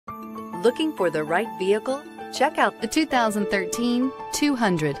Looking for the right vehicle? Check out the 2013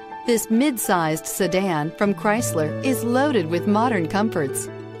 200. This mid-sized sedan from Chrysler is loaded with modern comforts.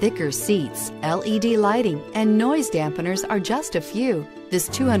 Thicker seats, LED lighting, and noise dampeners are just a few. This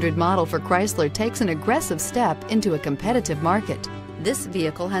 200 model for Chrysler takes an aggressive step into a competitive market. This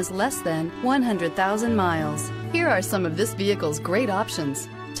vehicle has less than 100,000 miles. Here are some of this vehicle's great options: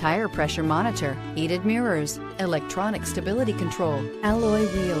 tire pressure monitor, heated mirrors, electronic stability control, alloy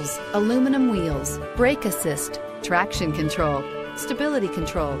wheels, aluminum wheels, brake assist, traction control, stability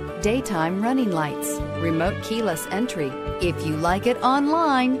control, daytime running lights, remote keyless entry. If you like it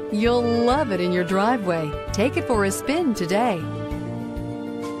online, you'll love it in your driveway. Take it for a spin today.